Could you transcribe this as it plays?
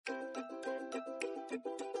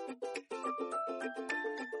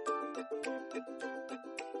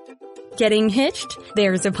Getting hitched?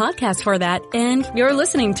 There's a podcast for that, and you're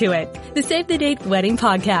listening to it. The Save the Date Wedding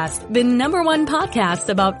Podcast, the #1 podcast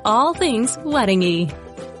about all things wedding-y.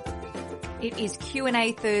 It is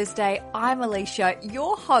Q&A Thursday. I'm Alicia,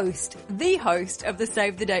 your host, the host of the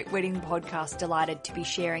Save the Date Wedding Podcast. Delighted to be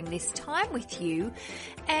sharing this time with you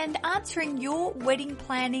and answering your wedding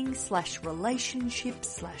planning / relationship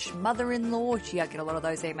 / mother-in-law. Gee, I get a lot of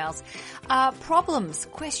those emails. Problems,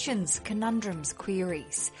 questions, conundrums,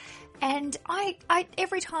 queries. And I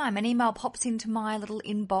every time an email pops into my little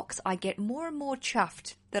inbox, I get more and more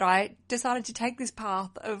chuffed that I decided to take this path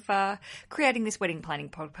of creating this wedding planning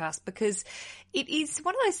podcast, because it is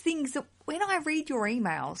one of those things that when I read your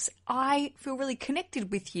emails, I feel really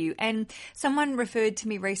connected with you. And someone referred to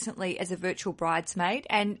me recently as a virtual bridesmaid,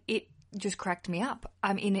 and it just cracked me up.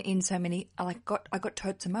 I'm in so many, I got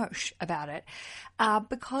totes emosh about it.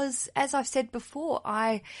 Because as I've said before,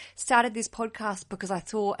 I started this podcast because I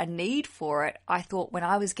saw a need for it. I thought when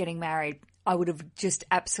I was getting married, I would have just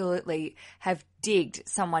absolutely have digged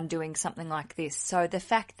someone doing something like this. So the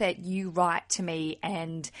fact that you write to me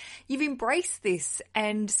and you've embraced this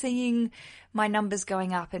and seeing my numbers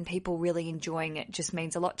going up and people really enjoying it just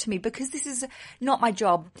means a lot to me, because this is not my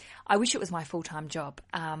job. I wish it was my full-time job,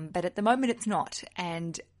 but at the moment it's not.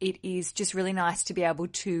 And it is just really nice to be able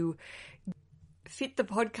to fit the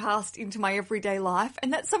podcast into my everyday life.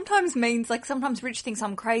 And that sometimes means, like, sometimes Rich thinks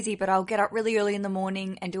I'm crazy, but I'll get up really early in the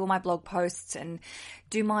morning and do all my blog posts and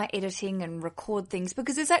do my editing and record things,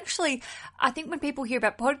 because it's actually, I think when people hear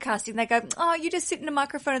about podcasting, they go, oh, you just sit in a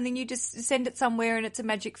microphone and then you just send it somewhere and it's a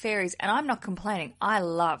magic fairies. And I'm not complaining. I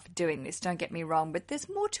love doing this, don't get me wrong, but there's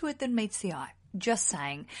more to it than meets the eye. Just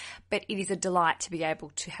saying. But it is a delight to be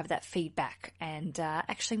able to have that feedback and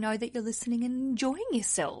actually know that you're listening and enjoying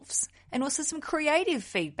yourselves. And also some creative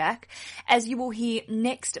feedback. As you will hear,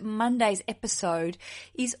 next Monday's episode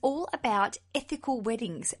is all about ethical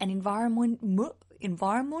weddings and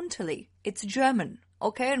environmentally. It's German.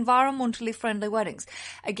 Okay, environmentally friendly weddings.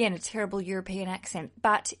 Again, a terrible European accent,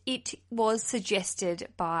 but it was suggested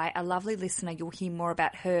by a lovely listener. You'll hear more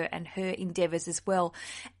about her and her endeavours as well.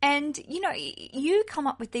 And, you know, you come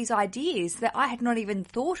up with these ideas that I had not even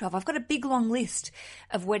thought of. I've got a big long list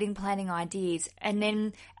of wedding planning ideas, and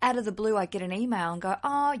then out of the blue I get an email and go,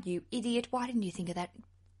 oh, you idiot, why didn't you think of that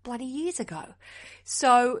bloody years ago?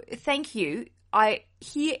 So thank you. I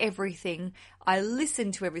hear everything, I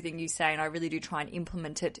listen to everything you say, and I really do try and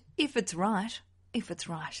implement it if it's right.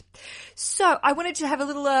 So I wanted to have a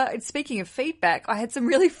little, speaking of feedback, I had some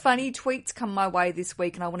really funny tweets come my way this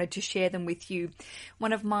week and I wanted to share them with you.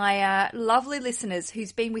 One of my lovely listeners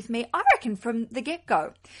who's been with me, I reckon, from the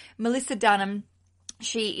get-go, Melissa Dunham,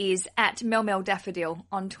 she is at Mel Daffodil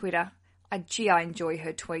on Twitter. I enjoy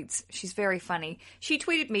her tweets. She's very funny. She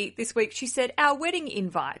tweeted me this week. She said, our wedding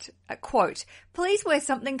invite, a quote, please wear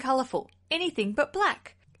something colourful, anything but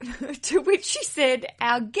black. To which she said,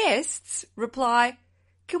 our guests reply,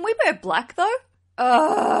 can we wear black though?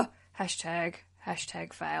 Hashtag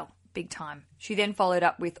fail. Big time. She then followed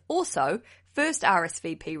up with, also, first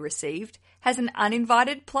RSVP received, has an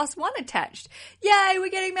uninvited +1 attached. Yay, we're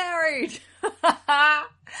getting married.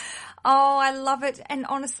 Oh, I love it. And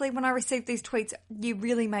honestly, when I receive these tweets, you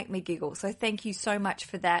really make me giggle. So thank you so much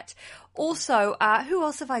for that. Also, who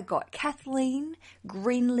else have I got? Kathleen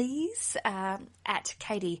Greenlees, at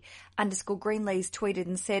Katie_Greenlees tweeted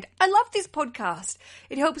and said, I love this podcast.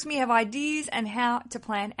 It helps me have ideas and how to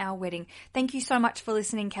plan our wedding. Thank you so much for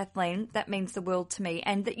listening, Kathleen. That means the world to me,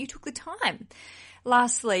 and that you took the time.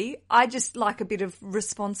 Lastly, I just like a bit of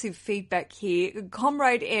responsive feedback here.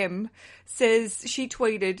 Comrade M says, she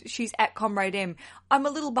tweeted, she's at Comrade M. I'm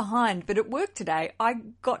a little behind, but at work today, I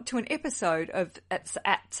got to an episode of at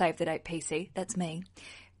Save the Date PC, that's me,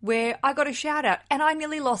 where I got a shout out and I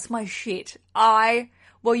nearly lost my shit.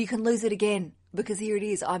 Well, you can lose it again, because here it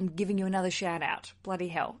is. I'm giving you another shout out. Bloody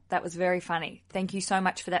hell. That was very funny. Thank you so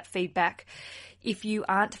much for that feedback. If you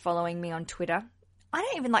aren't following me on Twitter, I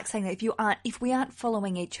don't even like saying that if we aren't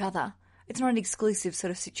following each other, it's not an exclusive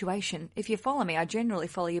sort of situation. If you follow me, I generally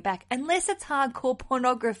follow you back, unless it's hardcore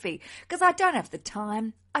pornography, because I don't have the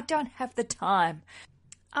time.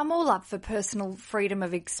 I'm all up for personal freedom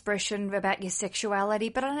of expression about your sexuality,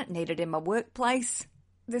 but I don't need it in my workplace.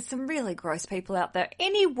 There's some really gross people out there.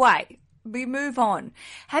 Anyway, we move on.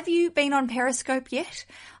 Have you been on Periscope yet?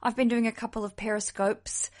 I've been doing a couple of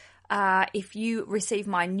Periscopes. If you receive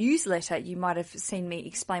my newsletter, you might have seen me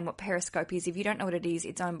explain what Periscope is. If you don't know what it is,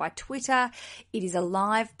 it's owned by Twitter. It is a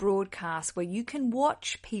live broadcast where you can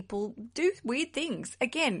watch people do weird things.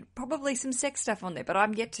 Again, probably some sex stuff on there, but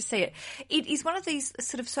I'm yet to see it. It is one of these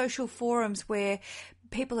sort of social forums where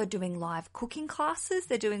people are doing live cooking classes.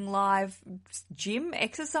 They're doing live gym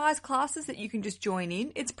exercise classes that you can just join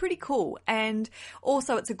in. It's pretty cool. And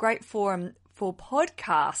also it's a great forum for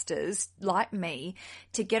podcasters like me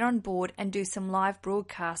to get on board and do some live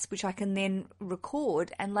broadcasts, which I can then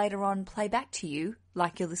record and later on play back to you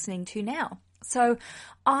like you're listening to now. So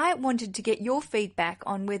I wanted to get your feedback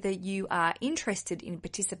on whether you are interested in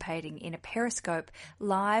participating in a Periscope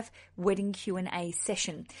live wedding Q&A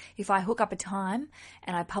session. If I hook up a time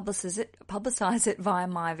and I publicize it via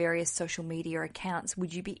my various social media accounts,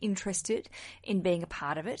 would you be interested in being a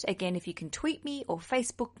part of it? Again, if you can tweet me or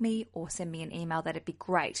Facebook me or send me an email, that'd be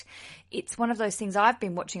great. It's one of those things I've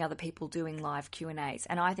been watching other people doing live Q&As,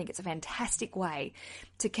 and I think it's a fantastic way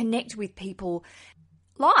to connect with people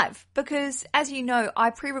live, because as you know,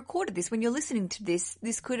 I pre-recorded this. When you're listening to this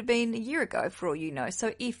could have been a year ago for all you know.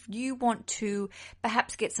 So if you want to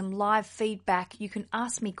perhaps get some live feedback, you can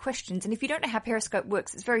ask me questions. And if you don't know how Periscope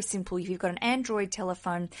works, it's very simple. If you've got an Android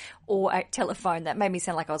telephone or a telephone, that made me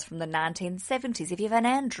sound like I was from the 1970s. If you have an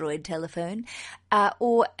Android telephone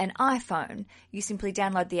or an iPhone, you simply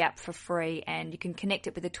download the app for free and you can connect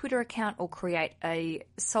it with a Twitter account or create a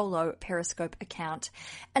solo Periscope account.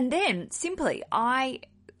 And then simply, I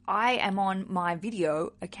am on my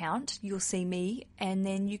video account. You'll see me, and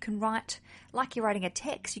then you can write, like you're writing a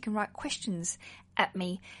text, you can write questions at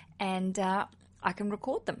me, and I can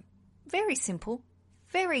record them. Very simple,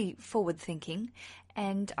 very forward thinking,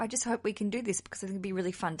 and I just hope we can do this because I think it'd be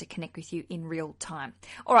really fun to connect with you in real time.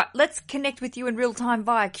 All right, let's connect with you in real time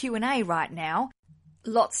via Q&A right now.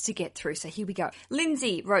 Lots to get through, so here we go.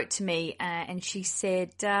 Lindsay wrote to me and she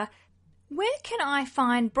said, where can I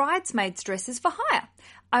find bridesmaids' dresses for hire?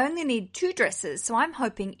 I only need 2 dresses, so I'm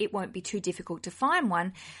hoping it won't be too difficult to find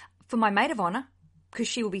one for my maid of honour, because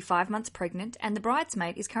she will be 5 months pregnant, and the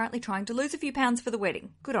bridesmaid is currently trying to lose a few pounds for the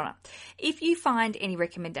wedding. Good on her. If you find any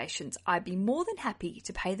recommendations, I'd be more than happy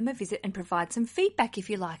to pay them a visit and provide some feedback if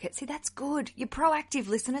you like it. See, that's good. You're proactive,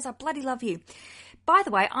 listeners. I bloody love you. By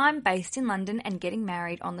the way, I'm based in London and getting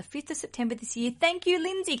married on the 5th of September this year. Thank you,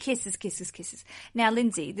 Lindsay. Kisses, kisses, kisses. Now,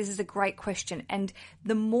 Lindsay, this is a great question. And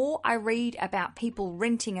the more I read about people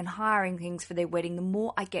renting and hiring things for their wedding, the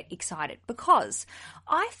more I get excited. Because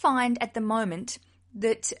I find at the moment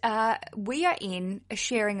that we are in a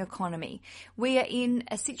sharing economy. We are in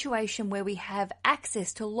a situation where we have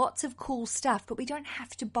access to lots of cool stuff, but we don't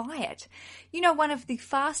have to buy it. You know, one of the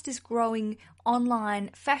fastest growing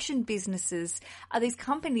online fashion businesses are these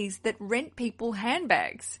companies that rent people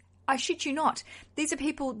handbags. I shit you not. These are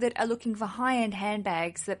people that are looking for high-end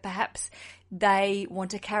handbags that perhaps they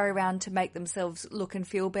want to carry around to make themselves look and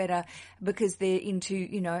feel better because they're into,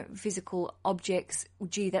 you know, physical objects.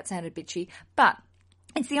 Gee, that sounded bitchy. But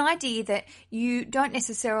it's the idea that you don't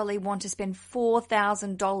necessarily want to spend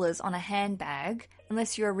 $4,000 on a handbag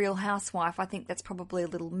unless you're a real housewife. I think that's probably a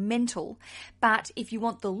little mental. But if you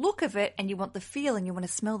want the look of it and you want the feel and you want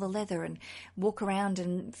to smell the leather and walk around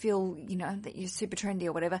and feel, you know, that you're super trendy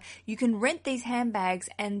or whatever, you can rent these handbags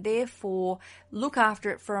and therefore look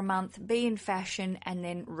after it for a month, be in fashion, and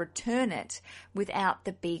then return it without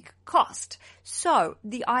the big cost. So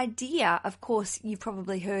the idea, of course, you've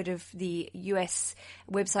probably heard of the US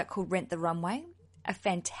website called Rent the Runway, a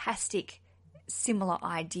fantastic similar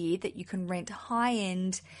idea that you can rent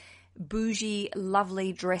high-end, bougie,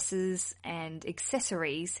 lovely dresses and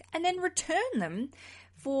accessories and then return them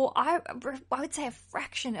for, I would say, a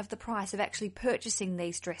fraction of the price of actually purchasing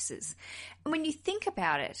these dresses. And when you think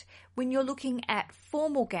about it, when you're looking at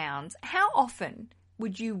formal gowns, how often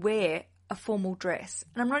would you wear a formal dress?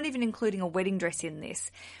 And I'm not even including a wedding dress in this.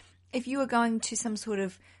 If you are going to some sort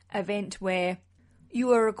of event where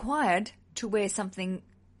you are required to wear something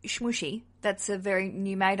shmushy, that's a very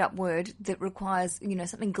new made-up word that requires, you know,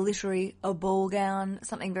 something glittery, a ball gown,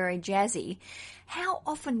 something very jazzy, how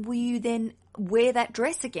often will you then wear that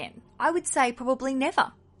dress again? I would say probably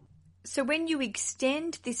never. So when you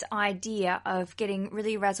extend this idea of getting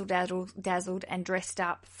really razzle-dazzled and dressed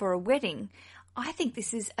up for a wedding, I think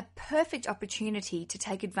this is a perfect opportunity to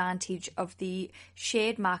take advantage of the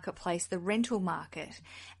shared marketplace, the rental market,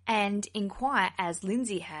 and inquire, as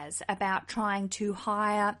Lindsay has, about trying to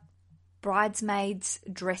hire bridesmaids'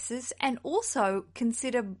 dresses and also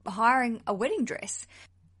consider hiring a wedding dress.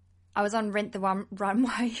 I was on Rent the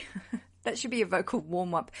Runway. That should be a vocal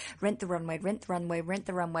warm-up. Rent the runway, rent the runway, rent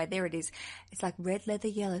the runway. There it is. It's like red leather,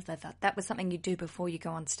 yellow leather. That was something you do before you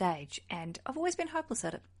go on stage. And I've always been hopeless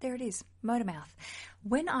at it. There it is. Motor mouth.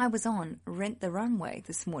 When I was on Rent the Runway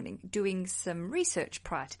this morning doing some research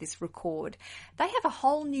prior to this record, they have a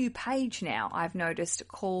whole new page now, I've noticed,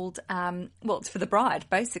 called, well, it's for the bride,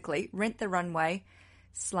 basically. Rent the Runway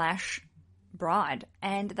 / bride,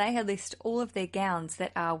 and they list all of their gowns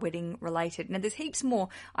that are wedding related. Now there's heaps more,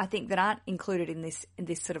 I think, that aren't included in this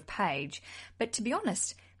sort of page, but to be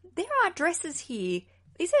honest, there are dresses here.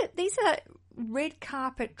 These are red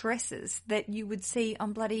carpet dresses that you would see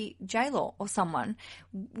on bloody J-Law or someone,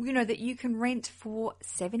 that you can rent for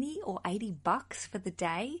 $70 or $80 for the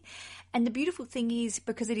day. And the beautiful thing is,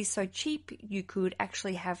 because it is so cheap, you could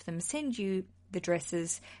actually have them send you the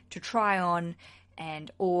dresses to try on,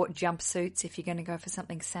 or jumpsuits if you're going to go for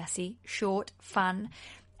something sassy, short, fun,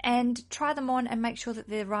 and try them on and make sure that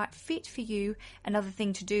they're the right fit for you. Another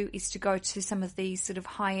thing to do is to go to some of these sort of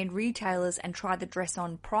high-end retailers and try the dress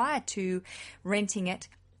on prior to renting it,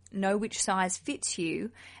 know which size fits you,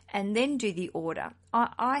 and then do the order.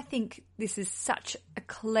 I think this is such a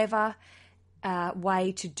clever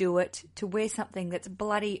way to do it, to wear something that's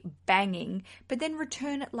bloody banging, but then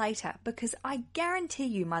return it later, because I guarantee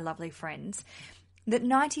you, my lovely friends, that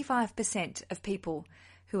 95% of people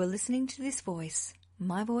who are listening to this voice,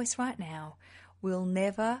 my voice right now, will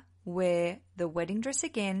never wear the wedding dress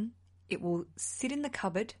again. It will sit in the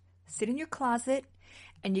cupboard, sit in your closet,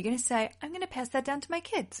 and you're going to say, I'm going to pass that down to my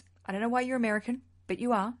kids. I don't know why you're American, but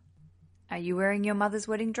you are. Are you wearing your mother's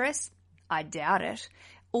wedding dress? I doubt it.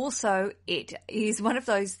 Also, it is one of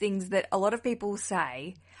those things that a lot of people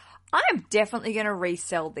say, I'm definitely going to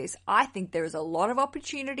resell this. I think there is a lot of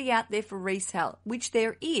opportunity out there for resale, which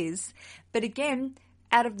there is. But again,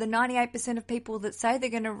 out of the 98% of people that say they're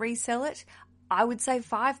going to resell it, I would say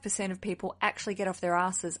 5% of people actually get off their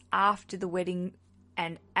asses after the wedding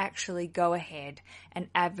and actually go ahead and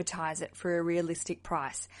advertise it for a realistic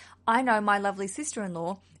price. I know my lovely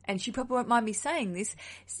sister-in-law, and she probably won't mind me saying this,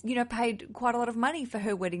 paid quite a lot of money for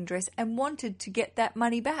her wedding dress and wanted to get that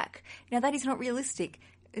money back. Now, that is not realistic.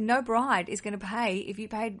 No bride is going to pay, if you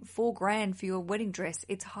paid $4,000 for your wedding dress,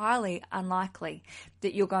 it's highly unlikely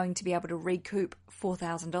that you're going to be able to recoup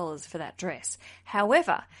 $4,000 for that dress.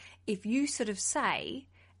 However, if you sort of say,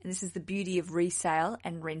 and this is the beauty of resale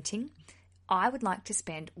and renting, I would like to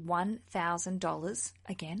spend $1,000,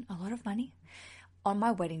 again, a lot of money, on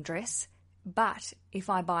my wedding dress, but if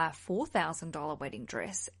I buy a $4,000 wedding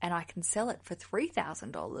dress and I can sell it for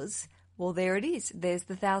 $3,000, well, there it is. There's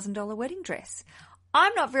the $1,000 wedding dress.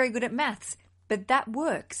 I'm not very good at maths, but that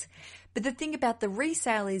works. But the thing about the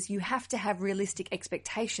resale is you have to have realistic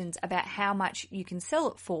expectations about how much you can sell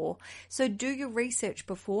it for. So do your research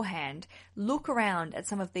beforehand. Look around at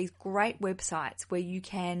some of these great websites where you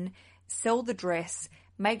can sell the dress.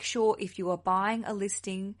 Make sure if you are buying a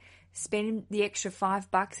listing, spend the extra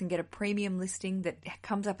 $5 and get a premium listing that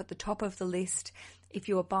comes up at the top of the list. If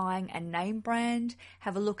you're buying a name brand,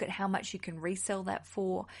 have a look at how much you can resell that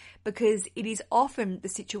for, because it is often the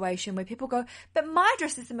situation where people go, but my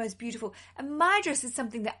dress is the most beautiful and my dress is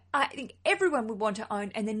something that I think everyone would want to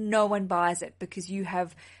own, and then no one buys it because you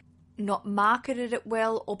have not marketed it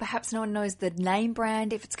well, or perhaps no one knows the name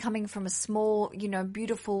brand. If it's coming from a small,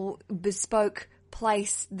 beautiful, bespoke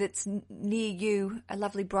place that's near you, a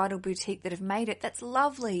lovely bridal boutique that have made it, that's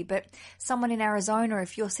lovely. But someone in Arizona,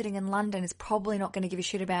 if you're sitting in London, is probably not going to give a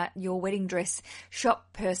shit about your wedding dress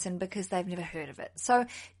shop person because they've never heard of it. So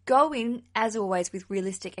go in, as always, with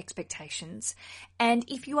realistic expectations. And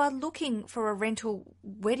if you are looking for a rental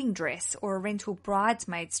wedding dress or a rental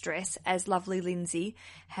bridesmaid's dress, as lovely Lindsay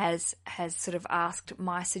has sort of asked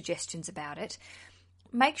my suggestions about it,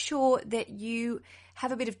 make sure that you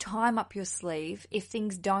have a bit of time up your sleeve if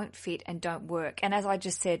things don't fit and don't work. And as I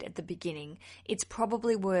just said at the beginning, it's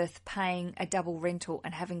probably worth paying a double rental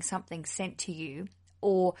and having something sent to you,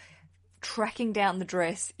 or tracking down the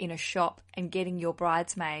dress in a shop and getting your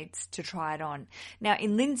bridesmaids to try it on. Now,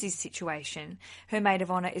 in Lindsay's situation, her maid of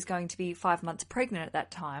honour is going to be 5 months pregnant at that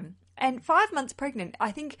time. And 5 months pregnant,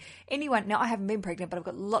 I think anyone, now I haven't been pregnant, but I've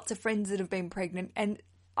got lots of friends that have been pregnant, and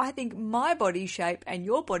I think my body shape and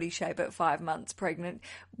your body shape at 5 months pregnant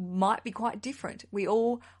might be quite different. We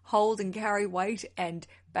all hold and carry weight and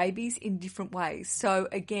babies in different ways. So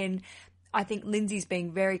again, I think Lindsay's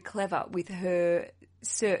being very clever with her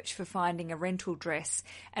search for finding a rental dress,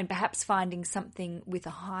 and perhaps finding something with a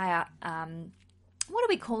higher, what are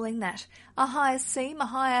we calling that? A higher seam,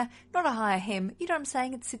 not a higher hem. You know what I'm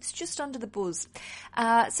saying? It sits just under the bosom.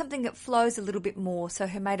 Something that flows a little bit more so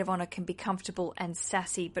her maid of honour can be comfortable and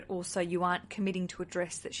sassy, but also you aren't committing to a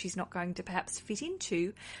dress that she's not going to perhaps fit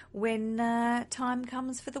into when time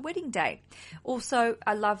comes for the wedding day. Also,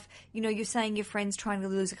 I love, you're saying your friend's trying to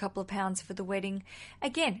lose a couple of pounds for the wedding.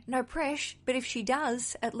 Again, no pressure, but if she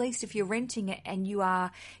does, at least if you're renting it and you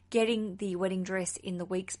are getting the wedding dress in the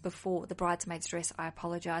weeks before, the bridesmaid's dress, I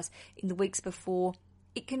apologise, in the weeks before,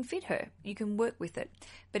 it can fit her. You can work with it.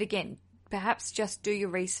 But again, perhaps just do your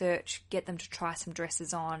research, get them to try some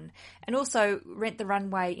dresses on. And also, Rent the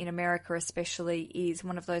Runway in America especially is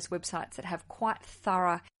one of those websites that have quite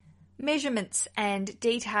thorough measurements and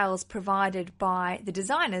details provided by the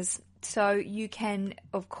designers. So you can,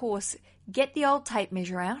 of course, get the old tape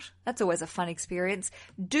measure out. That's always a fun experience.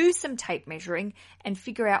 Do some tape measuring and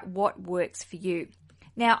figure out what works for you.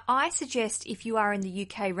 Now, I suggest if you are in the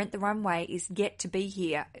UK, Rent the Runway is Get to Be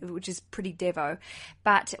Here, which is pretty devo.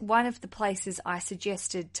 But one of the places I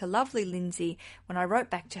suggested to lovely Lindsay when I wrote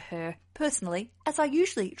back to her personally, as I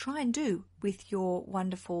usually try and do with your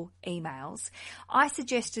wonderful emails, I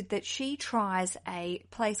suggested that she tries a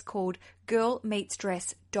place called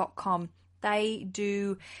girlmeetsdress.com. They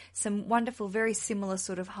do some wonderful, very similar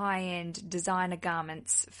sort of high-end designer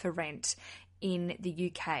garments for rent in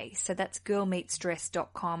the UK. So that's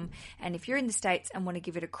girlmeetsdress.com. And if you're in the States and want to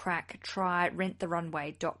give it a crack, try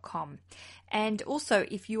renttherunway.com. And also,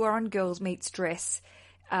 if you are on Girls Meets Dress,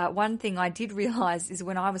 one thing I did realise is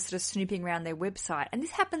when I was sort of snooping around their website, and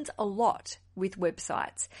this happens a lot with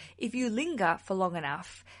websites, if you linger for long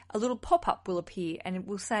enough, a little pop-up will appear and it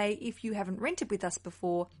will say, if you haven't rented with us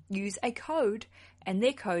before, use a code, and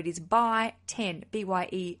their code is BYE10,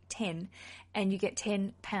 BYE 10, and you get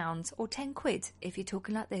 £10 or 10 quid, if you're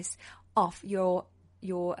talking like this, off your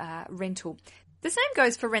rental. The same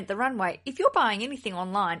goes for Rent the Runway. If you're buying anything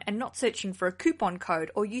online and not searching for a coupon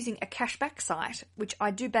code or using a cashback site, which I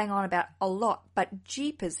do bang on about a lot, but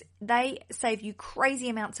jeepers, they save you crazy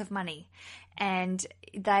amounts of money and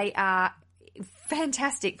they are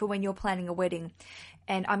fantastic for when you're planning a wedding.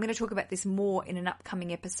 And I'm going to talk about this more in an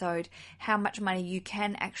upcoming episode, how much money you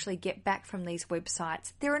can actually get back from these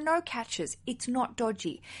websites. There are no catches. It's not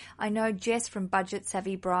dodgy. I know Jess from Budget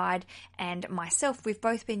Savvy Bride and myself, we've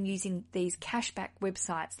both been using these cashback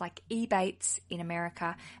websites like Ebates in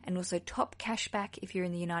America and also Top Cashback if you're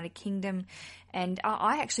in the United Kingdom. And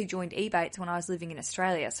I actually joined Ebates when I was living in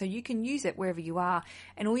Australia, so you can use it wherever you are.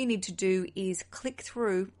 And all you need to do is click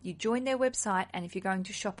through, you join their website, and if you're going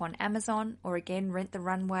to shop on Amazon or again Rent the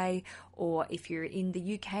Runway, or if you're in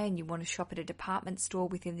the UK and you want to shop at a department store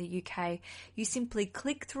within the UK, you simply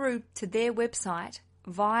click through to their website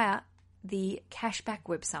via the cashback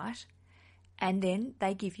website, and then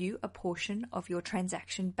they give you a portion of your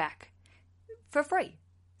transaction back for free.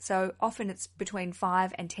 So often it's between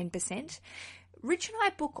 5 and 10%. Rich and I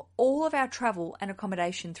book all of our travel and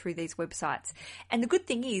accommodation through these websites. And the good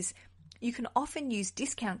thing is you can often use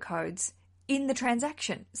discount codes in the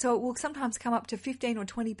transaction. So it will sometimes come up to 15 or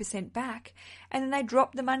 20% back, and then they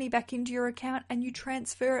drop the money back into your account and you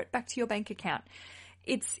transfer it back to your bank account.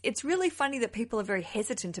 It's really funny that people are very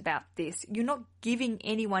hesitant about this. You're not giving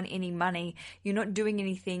anyone any money. You're not doing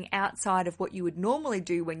anything outside of what you would normally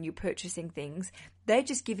do when you're purchasing things. They're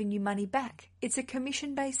just giving you money back. It's a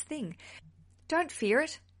commission-based thing. Don't fear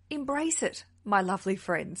it. Embrace it, my lovely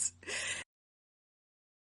friends.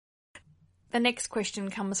 The next question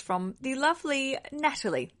comes from the lovely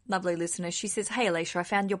Natalie, lovely listener. She says, "Hey Alicia, I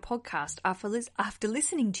found your podcast after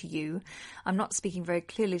listening to you, I'm not speaking very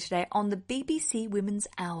clearly today, on the BBC Women's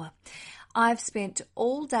Hour. I've spent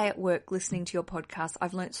all day at work listening to your podcast.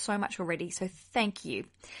 I've learnt so much already, so thank you.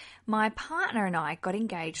 My partner and I got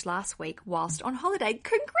engaged last week whilst on holiday."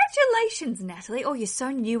 Congratulations, Natalie. Oh, you're so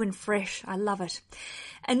new and fresh. I love it.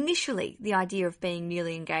 "Initially, the idea of being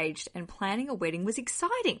newly engaged and planning a wedding was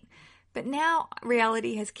exciting. But now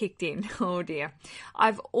reality has kicked in. Oh dear.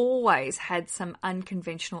 I've always had some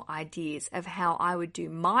unconventional ideas of how I would do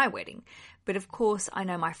my wedding. But of course, I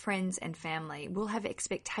know my friends and family will have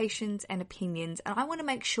expectations and opinions, and I want to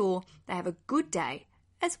make sure they have a good day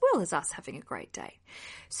as well as us having a great day.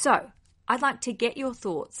 So I'd like to get your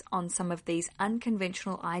thoughts on some of these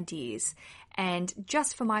unconventional ideas, and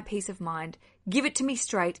just for my peace of mind, give it to me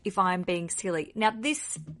straight if I'm being silly." Now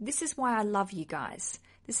this is why I love you guys.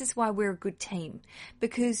 This is why we're a good team,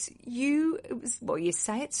 because you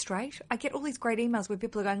say it straight. I get all these great emails where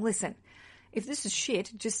people are going, "Listen, if this is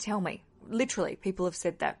shit, just tell me." Literally, people have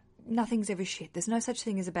said that. Nothing's ever shit. There's no such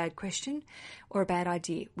thing as a bad question or a bad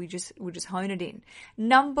idea. We'll just hone it in.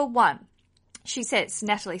 Number one,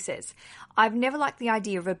 Natalie says, "I've never liked the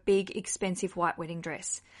idea of a big, expensive white wedding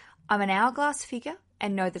dress. I'm an hourglass figure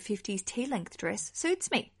and know the 50s tea-length dress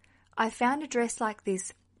suits me. I found a dress like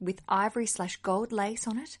this with ivory/gold lace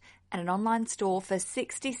on it and an online store for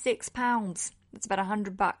 £66. That's about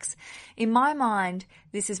 $100. In my mind,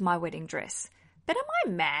 this is my wedding dress. But am I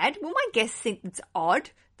mad? Will my guests think it's odd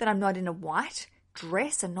that I'm not in a white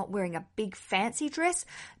dress and not wearing a big fancy dress?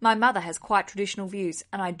 My mother has quite traditional views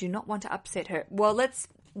and I do not want to upset her." Well, let's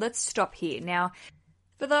stop here. Now,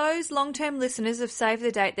 For those long-term listeners of Save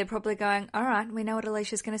the Date, they're probably going, all right, we know what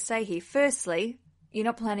Alicia's going to say here. Firstly, you're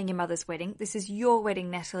not planning your mother's wedding. This is your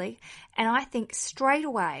wedding, Natalie. And I think straight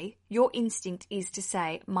away, your instinct is to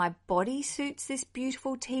say, my body suits this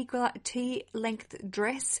beautiful T-length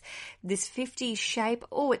dress, this 50s shape.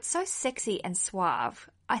 Oh, it's so sexy and suave.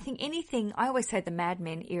 I think anything, I always say the Mad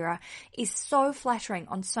Men era, is so flattering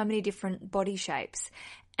on so many different body shapes.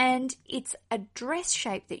 And it's a dress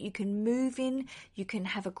shape that you can move in, you can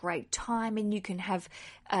have a great time in, you can have,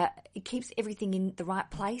 it keeps everything in the right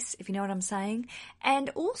place, if you know what I'm saying. And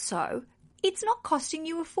also, it's not costing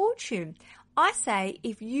you a fortune. I say,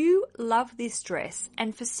 if you love this dress,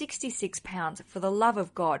 and for £66, for the love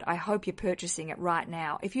of God, I hope you're purchasing it right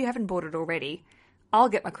now. If you haven't bought it already, I'll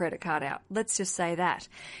get my credit card out. Let's just say that.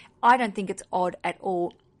 I don't think it's odd at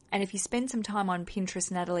all. And if you spend some time on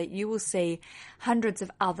Pinterest, Natalie, you will see hundreds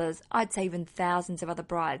of others, I'd say even thousands of other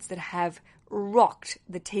brides that have rocked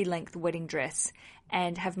the T-length wedding dress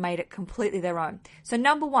and have made it completely their own. So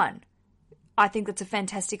number one, I think that's a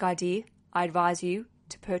fantastic idea. I advise you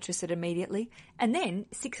to purchase it immediately. And then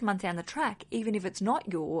 6 months down the track, even if it's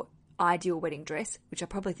not your ideal wedding dress, which I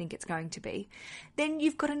probably think it's going to be, then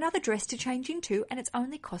you've got another dress to change into and it's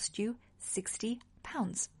only cost you £60.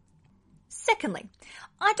 Secondly,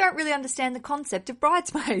 I don't really understand the concept of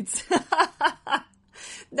bridesmaids.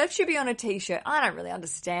 That should be on a t-shirt. I don't really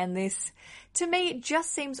understand this. To me, it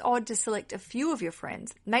just seems odd to select a few of your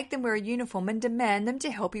friends, make them wear a uniform and demand them to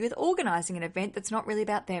help you with organising an event that's not really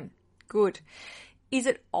about them. Good. Is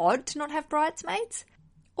it odd to not have bridesmaids?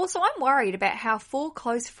 Also, I'm worried about how 4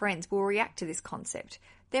 close friends will react to this concept.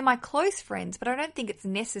 They're my close friends, but I don't think it's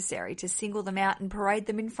necessary to single them out and parade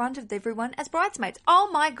them in front of everyone as bridesmaids. Oh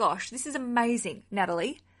my gosh, this is amazing,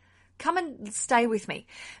 Natalie. Come and stay with me.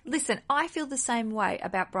 Listen, I feel the same way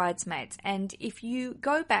about bridesmaids, and if you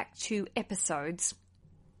go back to episodes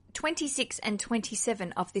 26 and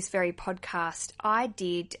 27 of this very podcast, I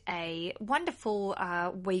did a wonderful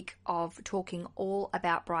week of talking all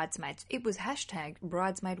about bridesmaids. It was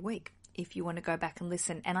 #bridesmaid week, if you want to go back and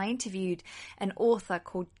listen. And I interviewed an author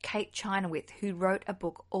called Kate Chinawith, who wrote a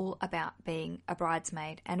book all about being a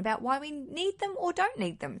bridesmaid and about why we need them or don't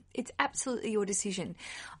need them. It's absolutely your decision.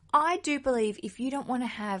 I do believe if you don't want to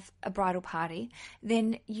have a bridal party,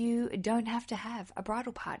 then you don't have to have a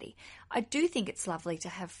bridal party. I do think it's lovely to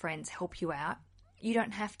have friends help you out. You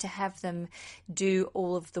don't have to have them do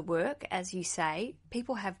all of the work, as you say.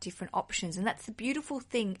 People have different options, and that's the beautiful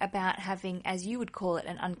thing about having, as you would call it,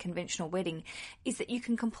 an unconventional wedding, is that you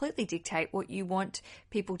can completely dictate what you want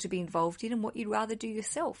people to be involved in and what you'd rather do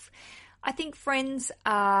yourself. I think friends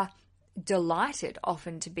are delighted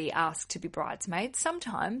often to be asked to be bridesmaids,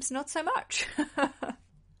 sometimes not so much.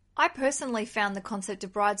 I personally found the concept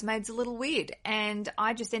of bridesmaids a little weird, and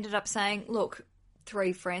I just ended up saying, look,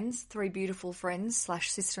 3 friends, 3 beautiful friends /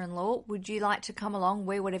 sister-in-law, would you like to come along,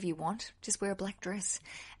 wear whatever you want, just wear a black dress?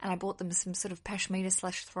 And I bought them some sort of pashmina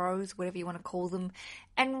 / throws, whatever you want to call them.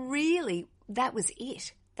 And really, that was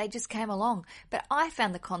it. They just came along. But I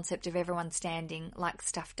found the concept of everyone standing like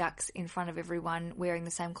stuffed ducks in front of everyone wearing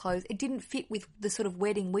the same clothes, it didn't fit with the sort of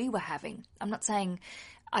wedding we were having. I'm not saying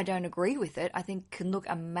I don't agree with it. I think it can look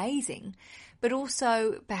amazing. But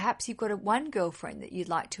also, perhaps you've got one girlfriend that you'd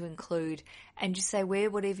like to include and just say wear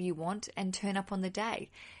whatever you want and turn up on the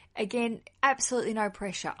day. Again, absolutely no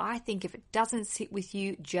pressure. I think if it doesn't sit with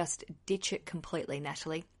you, just ditch it completely,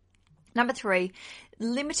 Natalie. Number 3,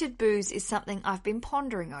 limited booze is something I've been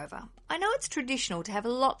pondering over. I know it's traditional to have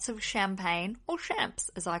lots of champagne, or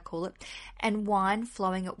champs as I call it, and wine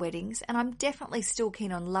flowing at weddings, and I'm definitely still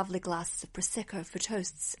keen on lovely glasses of Prosecco for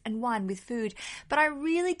toasts and wine with food, but I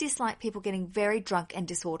really dislike people getting very drunk and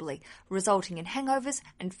disorderly, resulting in hangovers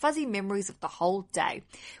and fuzzy memories of the whole day.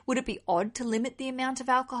 Would it be odd to limit the amount of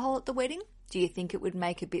alcohol at the wedding? Do you think it would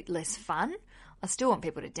make a bit less fun? I still want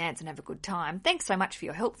people to dance and have a good time. Thanks so much for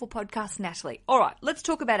your helpful podcast, Natalie. All right, let's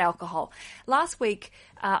talk about alcohol. Last week,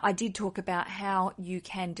 I did talk about how you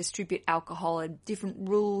can distribute alcohol and different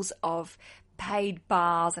rules of paid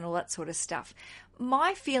bars and all that sort of stuff.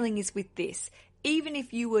 My feeling is with this. Even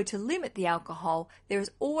if you were to limit the alcohol, there is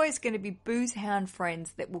always going to be booze hound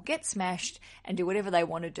friends that will get smashed and do whatever they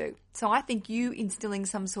want to do. So I think you instilling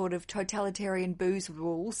some sort of totalitarian booze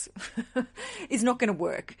rules is not going to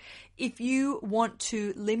work. If you want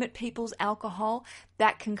to limit people's alcohol,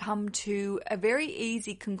 that can come to a very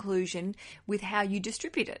easy conclusion with how you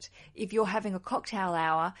distribute it. If you're having a cocktail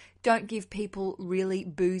hour, don't give people really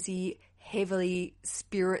boozy, heavily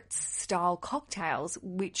spirits style cocktails,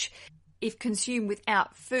 which if consumed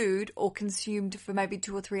without food or consumed for maybe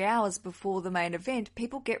 2 or 3 hours before the main event,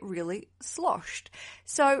 people get really sloshed.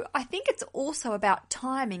 So I think it's also about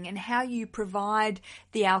timing and how you provide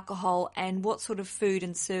the alcohol and what sort of food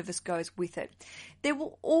and service goes with it. There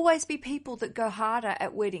will always be people that go harder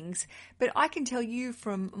at weddings, but I can tell you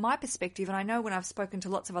from my perspective, and I know when I've spoken to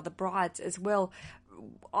lots of other brides as well,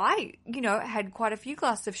 I, had quite a few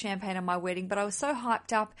glasses of champagne on my wedding, but I was so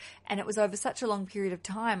hyped up and it was over such a long period of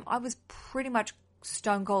time. I was pretty much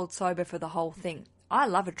stone cold sober for the whole thing. I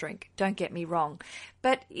love a drink, don't get me wrong,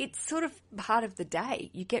 but it's sort of part of the day.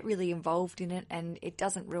 You get really involved in it and it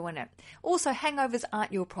doesn't ruin it. Also, hangovers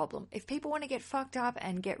aren't your problem. If people want to get fucked up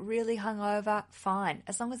and get really hungover, fine,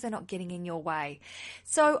 as long as they're not getting in your way.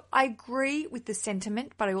 So I agree with the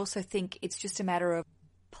sentiment, but I also think it's just a matter of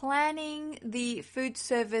planning the food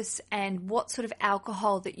service and what sort of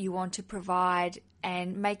alcohol that you want to provide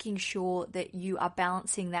and making sure that you are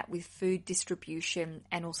balancing that with food distribution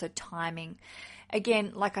and also timing.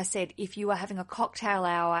 Again, like I said, if you are having a cocktail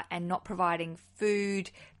hour and not providing food,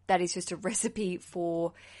 that is just a recipe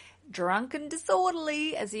for drunk and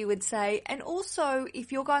disorderly, as you would say. And also,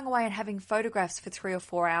 if you're going away and having photographs for 3 or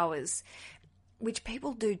 4 hours, which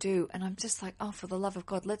people do, and I'm just like, oh, for the love of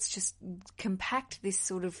God, let's just compact this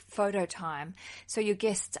sort of photo time so your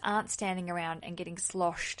guests aren't standing around and getting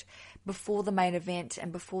sloshed before the main event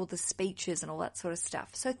and before the speeches and all that sort of stuff.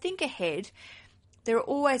 So think ahead. There are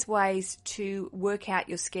always ways to work out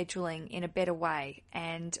your scheduling in a better way.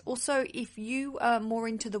 And also, if you are more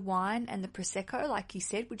into the wine and the Prosecco, like you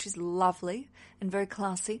said, which is lovely and very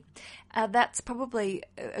classy, that's probably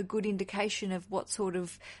a good indication of what sort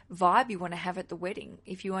of vibe you want to have at the wedding.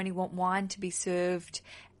 If you only want wine to be served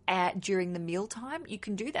during the mealtime, you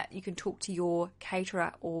can do that. You can talk to your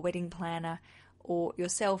caterer or wedding planner or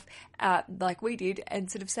yourself, like we did,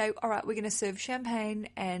 and sort of say, all right, we're going to serve champagne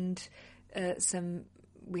and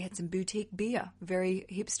we had some boutique beer, very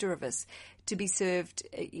hipster of us, to be served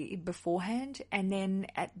beforehand. And then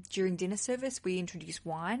during dinner service, we introduced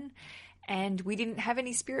wine, and we didn't have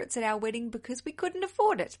any spirits at our wedding because we couldn't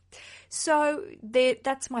afford it. So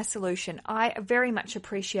that's my solution. I very much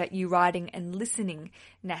appreciate you writing and listening,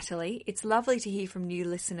 Natalie. It's lovely to hear from new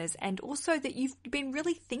listeners, and also that you've been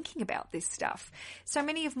really thinking about this stuff. So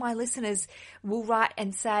many of my listeners will write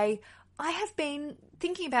and say, I have been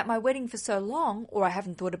thinking about my wedding for so long, or I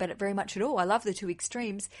haven't thought about it very much at all. I love the two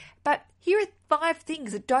extremes, but here are 5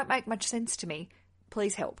 things that don't make much sense to me.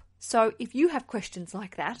 Please help. So if you have questions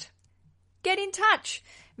like that, get in touch.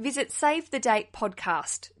 Visit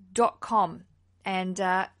savethedatepodcast.com and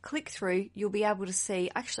click through. You'll be able to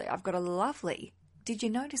see, actually, I've got did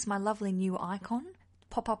you notice my lovely new icon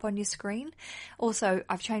pop up on your screen? Also,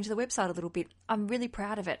 I've changed the website a little bit. I'm really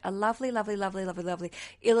proud of it. A lovely, lovely, lovely, lovely, lovely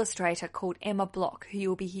illustrator called Emma Block, who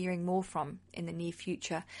you'll be hearing more from in the near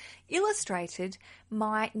future, illustrated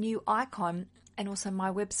my new icon and also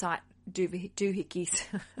my website, doohickeys.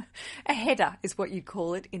 A header is what you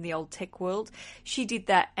call it in the old tech world. She did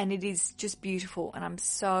that, and it is just beautiful, and I'm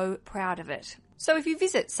so proud of it. So if you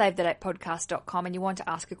visit savethedatepodcast.com and you want to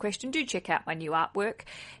ask a question, do check out my new artwork.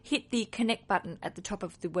 Hit the connect button at the top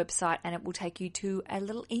of the website and it will take you to a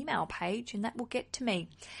little email page, and that will get to me.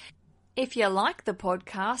 If you like the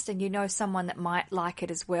podcast and you know someone that might like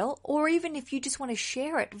it as well, or even if you just want to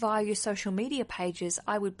share it via your social media pages,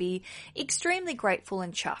 I would be extremely grateful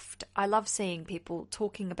and chuffed. I love seeing people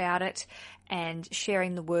talking about it and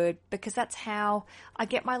sharing the word, because that's how I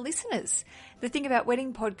get my listeners. The thing about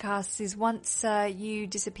wedding podcasts is once you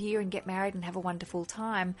disappear and get married and have a wonderful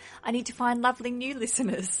time, I need to find lovely new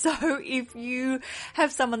listeners. So if you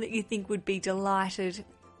have someone that you think would be delighted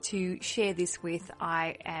to share this with,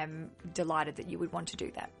 I am delighted that you would want to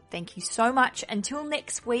do that. Thank you so much. Until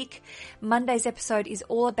next week, Monday's episode is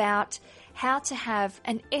all about how to have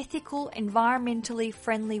an ethical, environmentally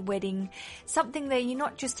friendly wedding, something that you're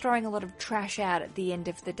not just throwing a lot of trash out at the end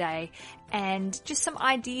of the day, and just some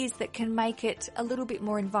ideas that can make it a little bit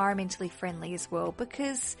more environmentally friendly as well,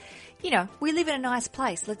 because, we live in a nice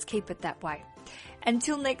place. Let's keep it that way.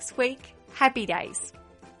 Until next week, happy days.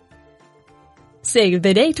 Save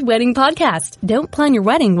the Date Wedding Podcast. Don't plan your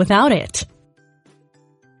wedding without it.